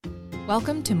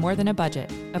Welcome to More Than a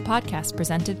Budget, a podcast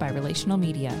presented by Relational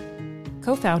Media.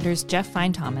 Co-founders Jeff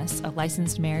Fine-Thomas, a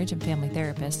licensed marriage and family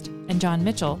therapist, and John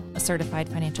Mitchell, a certified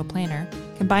financial planner,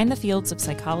 combine the fields of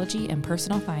psychology and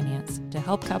personal finance to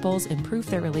help couples improve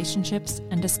their relationships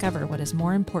and discover what is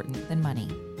more important than money.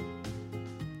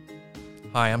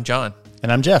 Hi, I'm John. And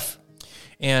I'm Jeff.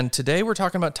 And today we're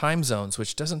talking about time zones,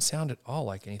 which doesn't sound at all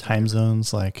like anything. Time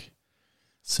zones like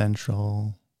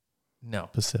Central, No.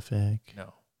 Pacific,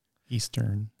 No.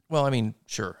 Eastern. Well, I mean,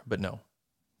 sure, but no.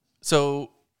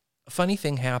 So a funny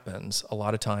thing happens a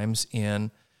lot of times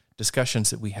in discussions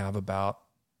that we have about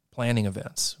planning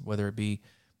events, whether it be,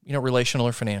 relational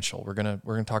or financial. We're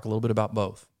gonna talk a little bit about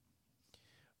both.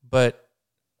 But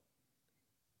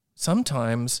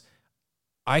sometimes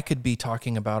I could be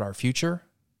talking about our future,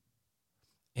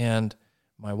 and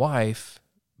my wife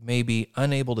may be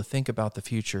unable to think about the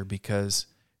future because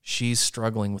she's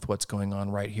struggling with what's going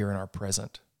on right here in our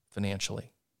present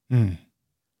financially. Mm.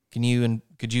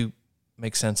 Could you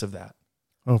make sense of that?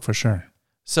 Oh, for sure.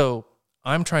 So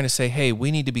I'm trying to say, hey,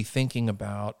 we need to be thinking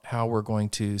about how we're going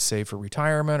to save for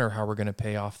retirement, or how we're going to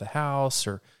pay off the house,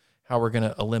 or how we're going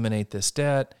to eliminate this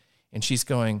debt. And she's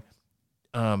going,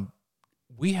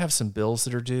 we have some bills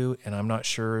that are due, and I'm not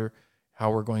sure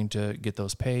how we're going to get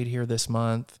those paid here this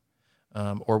month.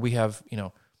 Or we have,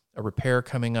 a repair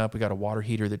coming up. We got a water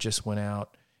heater that just went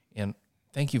out. And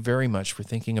thank you very much for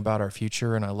thinking about our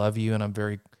future. And I love you. And I'm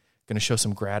going to show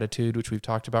some gratitude, which we've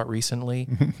talked about recently.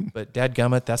 But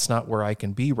dadgummit, that's not where I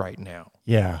can be right now.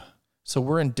 Yeah. So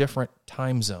we're in different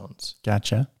time zones.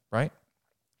 Gotcha. Right?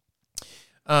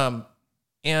 And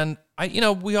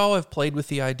we all have played with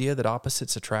the idea that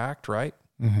opposites attract, right?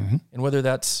 Mm-hmm. And whether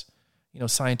that's,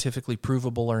 scientifically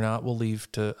provable or not, we'll leave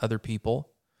to other people.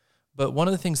 But one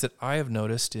of the things that I have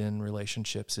noticed in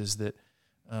relationships is that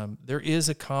there is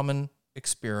a common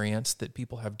experience that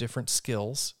people have different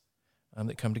skills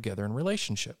that come together in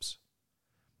relationships.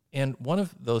 And one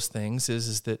of those things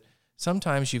is that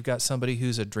sometimes you've got somebody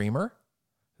who's a dreamer,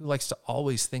 who likes to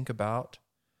always think about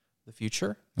the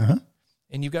future. Uh-huh.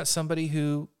 And you've got somebody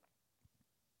who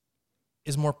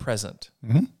is more present.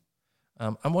 Mm-hmm.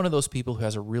 I'm one of those people who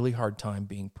has a really hard time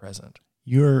being present.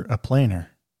 You're a planner.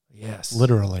 Yes.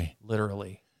 Literally.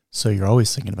 So you're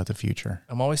always thinking about the future.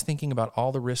 I'm always thinking about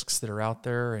all the risks that are out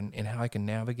there and how I can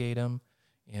navigate them,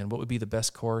 and what would be the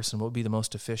best course and what would be the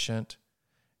most efficient.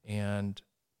 And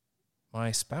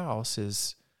my spouse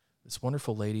is this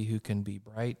wonderful lady who can be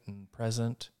bright and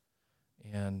present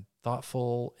and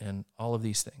thoughtful and all of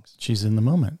these things. She's in the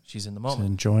moment. She's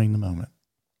enjoying the moment.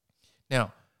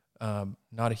 Now,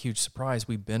 not a huge surprise,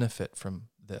 we benefit from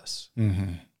this.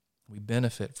 Mm-hmm. We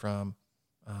benefit from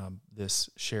this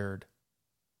shared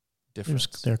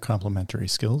difference. They're complementary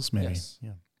skills, maybe. Yes.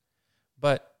 Yeah.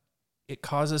 But it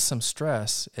causes some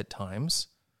stress at times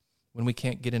when we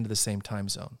can't get into the same time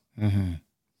zone.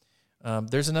 Mm-hmm.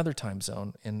 There's another time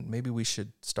zone, and maybe we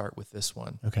should start with this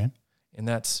one. Okay. And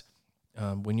that's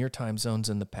when your time zone's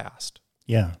in the past.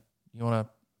 Yeah. You want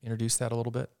to introduce that a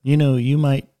little bit? You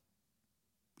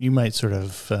might sort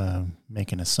of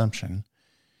make an assumption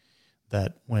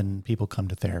that when people come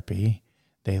to therapy,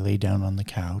 they lay down on the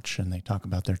couch and they talk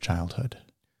about their childhood.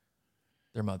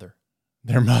 Their mother.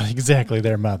 Exactly,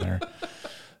 their mother.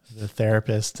 The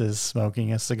therapist is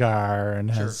smoking a cigar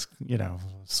and has, a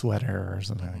sweater or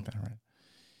something like that, right?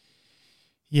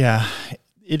 Yeah,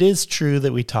 it is true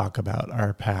that we talk about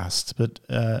our past, but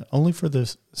only for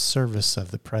the service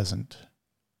of the present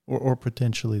or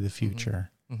potentially the future.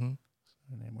 Mm-hmm.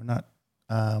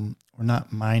 We're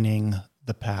not mining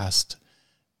the past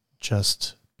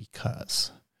just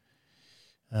because.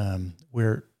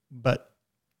 But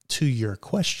to your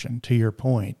question, to your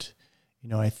point,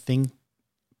 I think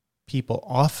people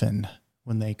often,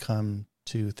 when they come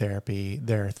to therapy,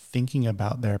 they're thinking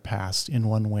about their past in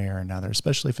one way or another,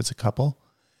 especially if it's a couple,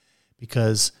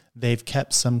 because they've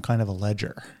kept some kind of a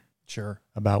ledger. Sure.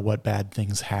 About what bad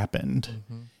things happened.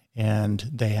 Mm-hmm.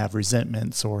 And they have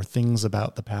resentments or things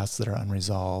about the past that are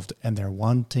unresolved, and they're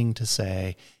wanting to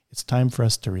say, it's time for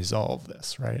us to resolve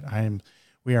this, right?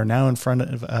 We are now in front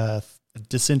of a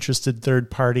disinterested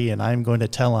third party, and I'm going to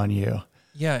tell on you.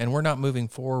 Yeah, and we're not moving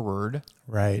forward.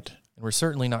 Right. And we're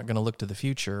certainly not going to look to the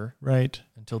future. Right.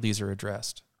 Until these are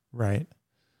addressed. Right.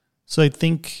 So I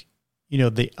think,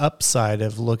 the upside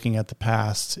of looking at the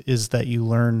past is that you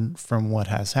learn from what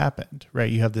has happened,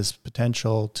 right? You have this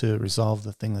potential to resolve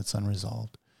the thing that's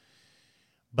unresolved.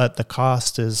 But the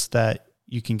cost is that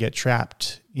you can get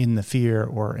trapped in the fear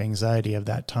or anxiety of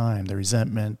that time, the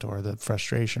resentment or the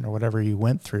frustration or whatever you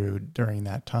went through during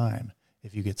that time,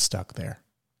 if you get stuck there.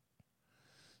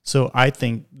 So I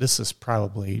think this is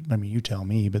probably, I mean, you tell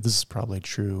me, but this is probably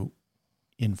true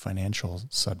in financial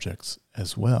subjects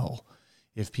as well.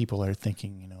 If people are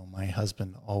thinking, my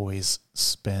husband always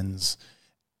spends,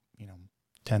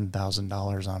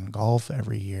 $10,000 on golf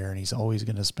every year, and he's always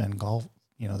going to spend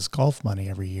his golf money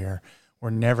every year.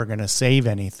 We're never going to save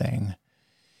anything.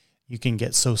 You can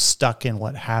get so stuck in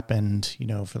what happened,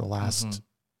 for the last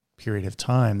period of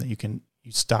time that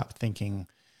you stop thinking,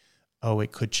 oh,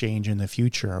 it could change in the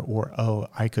future, or, oh,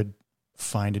 I could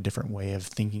find a different way of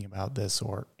thinking about this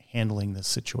or handling this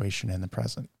situation in the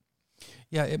present.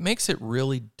 Yeah, it makes it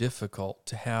really difficult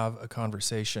to have a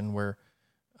conversation where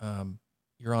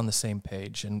you're on the same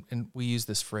page. And we use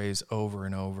this phrase over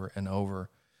and over and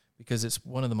over because it's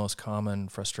one of the most common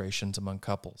frustrations among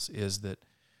couples is that,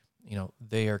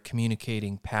 they are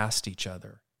communicating past each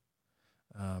other.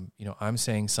 I'm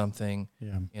saying something,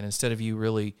 and instead of you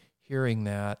really hearing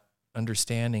that,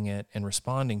 understanding it, and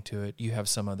responding to it, you have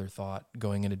some other thought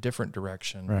going in a different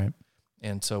direction. Right.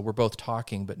 And so we're both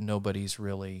talking, but nobody's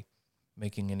really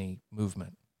making any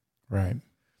movement. Right.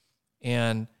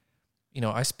 And,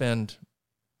 I spend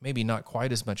maybe not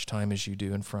quite as much time as you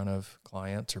do in front of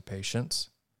clients or patients,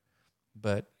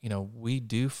 but, we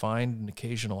do find an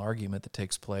occasional argument that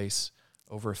takes place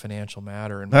over a financial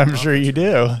matter. And I'm sure you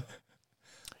do.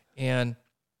 And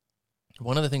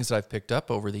one of the things that I've picked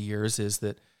up over the years is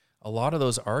that a lot of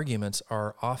those arguments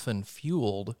are often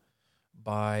fueled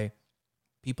by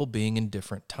people being in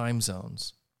different time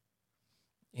zones.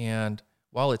 And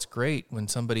while it's great when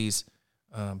somebody's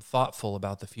thoughtful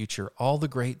about the future, all the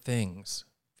great things,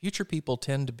 future people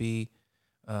tend to be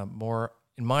more,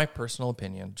 in my personal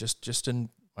opinion, just in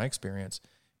my experience,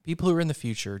 people who are in the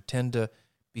future tend to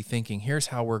be thinking, here's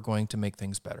how we're going to make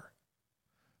things better.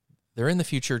 They're in the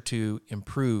future to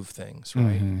improve things,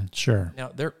 right? Mm-hmm. Sure.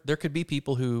 Now, there could be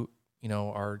people who,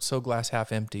 are so glass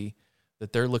half empty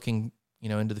that they're looking,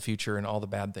 into the future and all the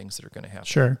bad things that are going to happen.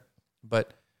 Sure.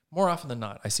 But more often than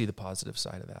not, I see the positive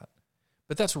side of that.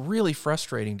 But that's really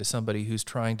frustrating to somebody who's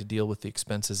trying to deal with the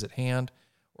expenses at hand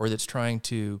or that's trying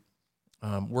to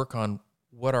work on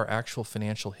what our actual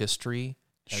financial history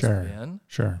has been.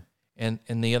 Sure. And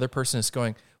the other person is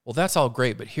going, well, that's all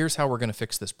great, but here's how we're going to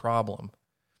fix this problem.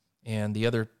 And the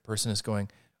other person is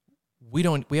going, we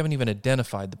haven't even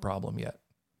identified the problem yet.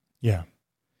 Yeah.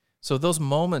 So those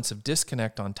moments of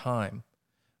disconnect on time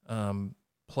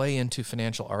play into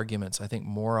financial arguments, I think,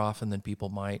 more often than people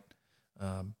might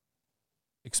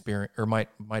experience or might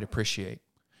appreciate.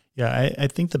 Yeah, I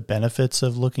think the benefits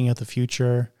of looking at the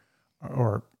future,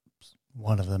 or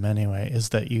one of them anyway, is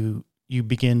that you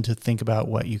begin to think about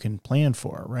what you can plan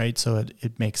for, right? So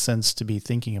it makes sense to be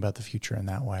thinking about the future in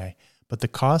that way. But the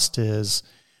cost is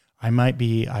I might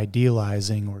be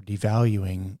idealizing or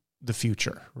devaluing the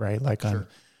future, right? Like Sure.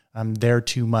 I'm there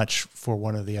too much for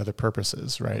one of the other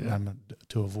purposes, right? Mm-hmm. I'm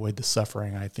to avoid the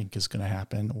suffering I think is going to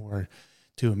happen, or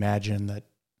to imagine that,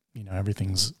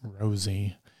 everything's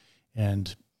rosy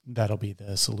and that'll be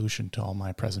the solution to all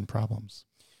my present problems.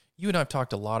 You and I have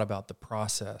talked a lot about the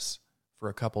process for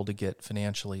a couple to get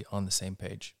financially on the same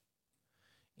page.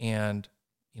 And,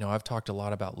 I've talked a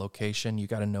lot about location. You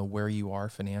got to know where you are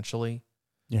financially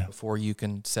before you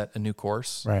can set a new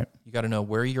course. Right. You got to know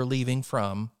where you're leaving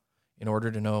from in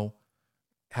order to know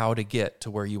how to get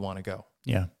to where you want to go.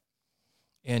 Yeah.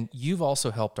 And you've also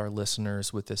helped our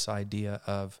listeners with this idea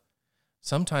of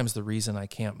sometimes the reason I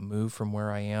can't move from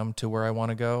where I am to where I want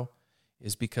to go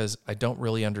is because I don't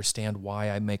really understand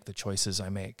why I make the choices I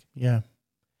make. Yeah.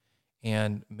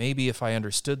 And maybe if I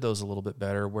understood those a little bit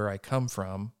better, where I come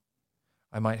from,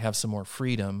 I might have some more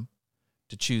freedom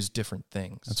to choose different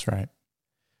things. That's right.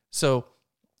 So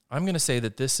I'm going to say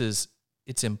that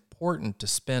it's important to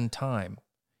spend time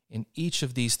in each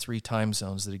of these 3 time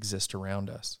zones that exist around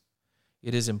us.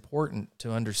 It is important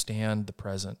to understand the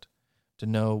present, to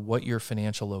know what your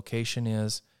financial location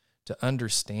is, to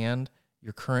understand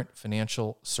your current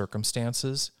financial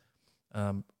circumstances,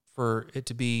 for it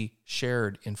to be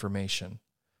shared information,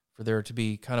 for there to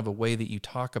be kind of a way that you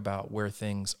talk about where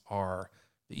things are,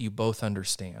 that you both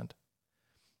understand.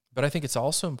 But I think it's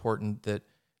also important that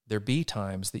there be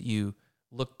times that you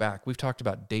look back. We've talked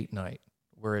about date night,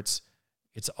 where it's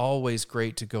always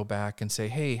great to go back and say,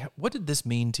 hey, what did this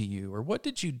mean to you? Or what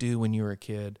did you do when you were a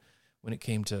kid when it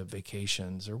came to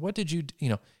vacations? Or what did you,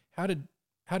 how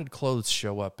did clothes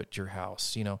show up at your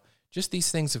house? Just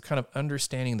these things of kind of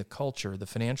understanding the culture, the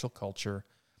financial culture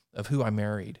of who I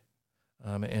married,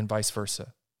 and vice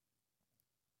versa.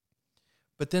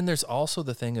 But then there's also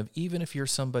the thing of, even if you're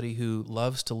somebody who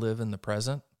loves to live in the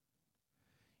present,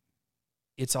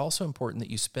 it's also important that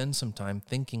you spend some time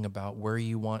thinking about where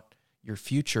you want your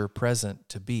future present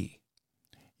to be.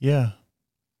 Yeah,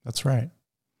 that's right.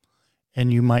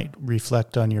 And you might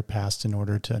reflect on your past in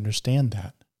order to understand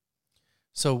that.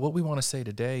 So what we want to say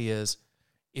today is,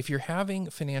 if you're having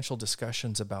financial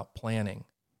discussions about planning,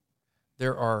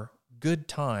 there are good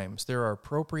times, there are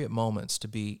appropriate moments to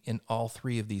be in all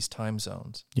three of these time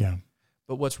zones. Yeah.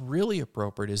 But what's really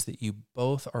appropriate is that you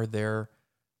both are there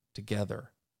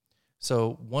together.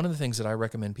 So one of the things that I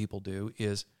recommend people do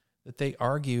is that they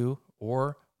argue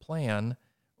or plan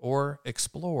or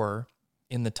explore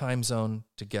in the time zone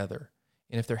together.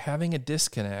 And if they're having a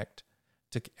disconnect,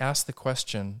 to ask the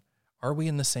question, are we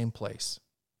in the same place?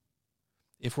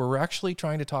 If we're actually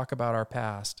trying to talk about our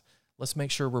past, let's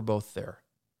make sure we're both there.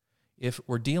 If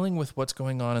we're dealing with what's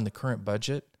going on in the current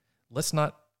budget, let's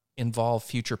not involve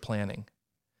future planning.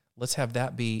 Let's have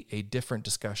that be a different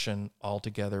discussion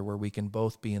altogether where we can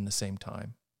both be in the same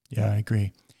time. Yeah, I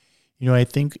agree. I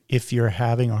think if you're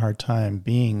having a hard time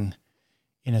being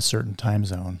in a certain time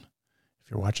zone,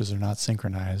 if your watches are not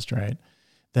synchronized, right,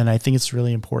 then I think it's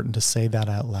really important to say that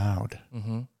out loud.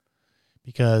 Mm-hmm.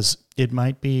 Because it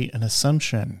might be an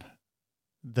assumption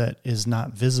that is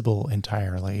not visible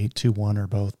entirely to one or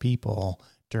both people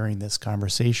during this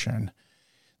conversation,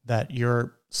 that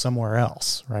you're somewhere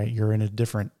else, right? You're in a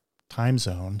different time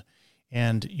zone,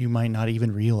 and you might not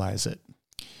even realize it.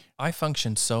 I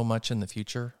function so much in the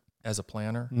future as a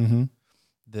planner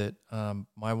that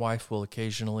my wife will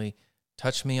occasionally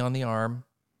touch me on the arm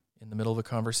in the middle of a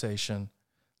conversation,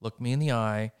 look me in the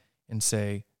eye, and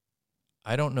say,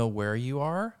 I don't know where you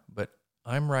are, but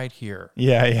I'm right here.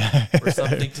 Yeah. Or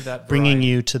something to that bringing variety.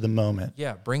 you to the moment.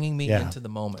 Yeah, bringing me into the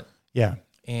moment. Yeah.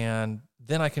 And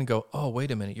then I can go, oh, wait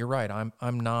a minute, you're right.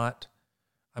 I'm not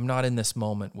in this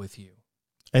moment with you.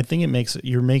 I think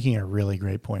you're making a really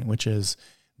great point, which is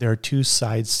there are two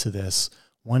sides to this.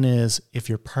 One is if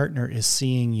your partner is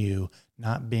seeing you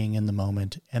not being in the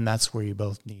moment, and that's where you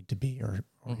both need to be, or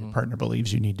your partner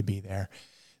believes you need to be there,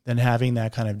 then having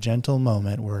that kind of gentle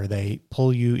moment where they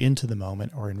pull you into the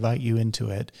moment or invite you into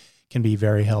it can be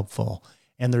very helpful.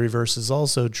 And the reverse is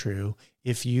also true.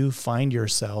 If you find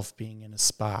yourself being in a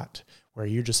spot where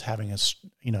you're just having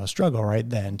a struggle right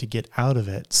then to get out of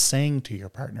it, saying to your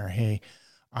partner, hey,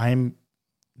 I'm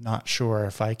not sure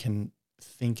if I can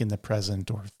think in the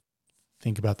present or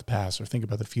think about the past or think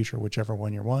about the future, whichever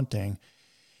one you're wanting.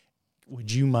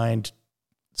 Would you mind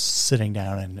sitting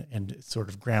down and sort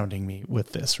of grounding me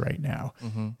with this right now?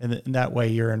 Mm-hmm. And that way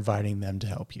you're inviting them to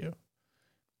help you.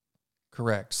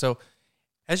 Correct. So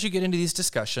as you get into these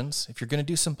discussions, if you're going to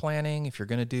do some planning, if you're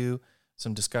going to do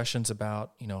some discussions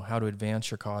about, how to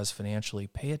advance your cause financially,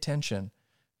 pay attention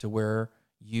to where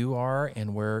you are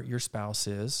and where your spouse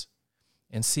is,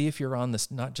 and see if you're on this,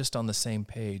 not just on the same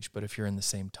page, but if you're in the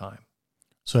same time.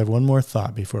 So I have one more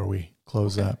thought before we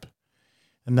close up.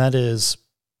 And that is,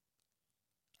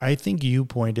 I think you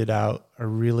pointed out a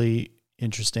really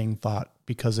interesting thought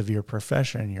because of your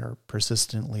profession. You're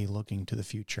persistently looking to the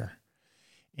future.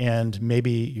 And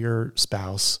maybe your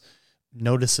spouse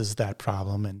notices that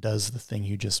problem and does the thing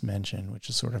you just mentioned, which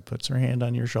is sort of puts her hand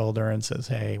on your shoulder and says,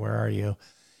 hey, where are you?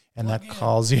 And that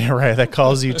calls you, right? That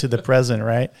calls you to the present,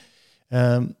 right?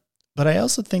 But I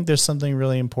also think there's something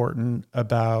really important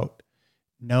about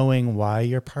knowing why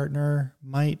your partner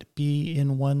might be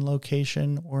in one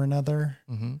location or another.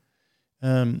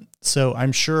 Mm-hmm. So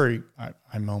I'm sure,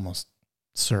 I'm almost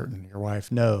certain your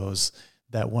wife knows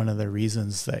that one of the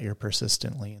reasons that you're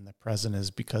persistently in the present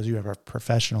is because you have a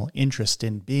professional interest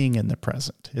in being in the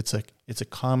present. It's a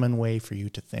common way for you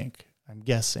to think, I'm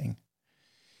guessing.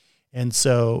 And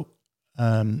so,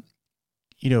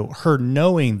 her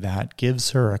knowing that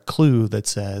gives her a clue that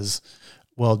says,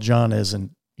 well, John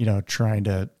isn't, trying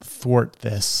to thwart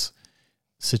this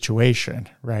situation,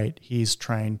 right? He's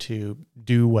trying to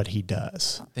do what he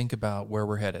does. Think about where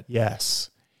we're headed.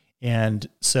 Yes. And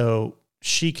so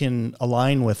she can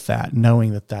align with that,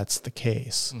 knowing that that's the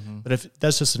case. Mm-hmm. But if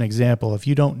that's just an example, if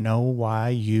you don't know why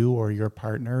you or your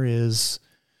partner is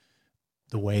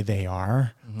the way they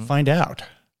are, find out.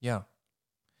 Yeah.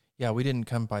 Yeah, we didn't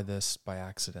come by this by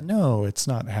accident. No, it's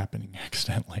not happening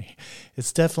accidentally.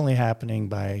 It's definitely happening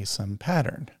by some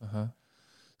pattern. Uh-huh.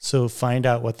 So find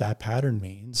out what that pattern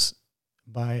means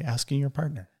by asking your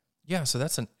partner. Yeah, so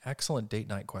that's an excellent date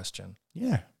night question.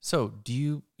 Yeah. So do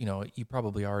you, you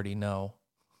probably already know,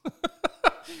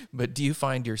 but do you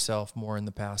find yourself more in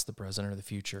the past, the present, or the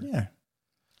future? Yeah.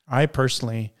 I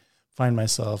personally find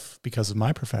myself, because of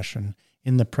my profession,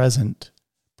 in the present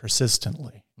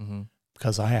persistently. Mm-hmm.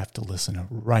 Because I have to listen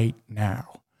right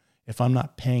now. If I'm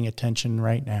not paying attention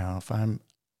right now, if I'm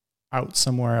out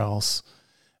somewhere else,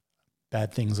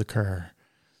 bad things occur.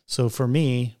 So for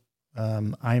me,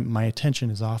 My attention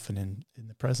is often in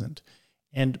the present.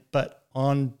 But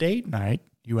on date night,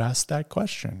 you ask that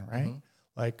question, right? Mm-hmm.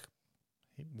 Like,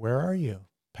 where are you?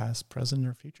 Past, present,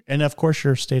 or future? And of course,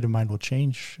 your state of mind will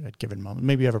change at given moment.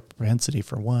 Maybe you have a propensity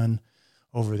for one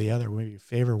over the other. Maybe you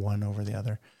favor one over the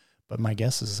other. But my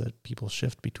guess is that people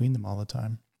shift between them all the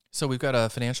time. So we've got a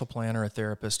financial planner, a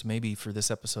therapist. Maybe for this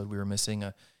episode, we were missing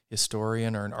a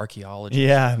historian or an archaeologist.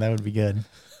 Yeah, that would be good.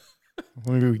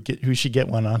 Maybe we should get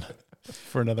one on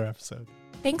for another episode.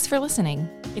 Thanks for listening.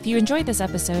 If you enjoyed this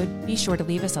episode, be sure to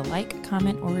leave us a like,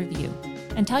 comment, or review.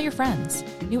 And tell your friends.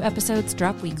 New episodes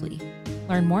drop weekly.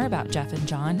 Learn more about Jeff and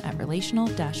John at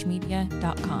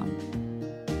relational-media.com.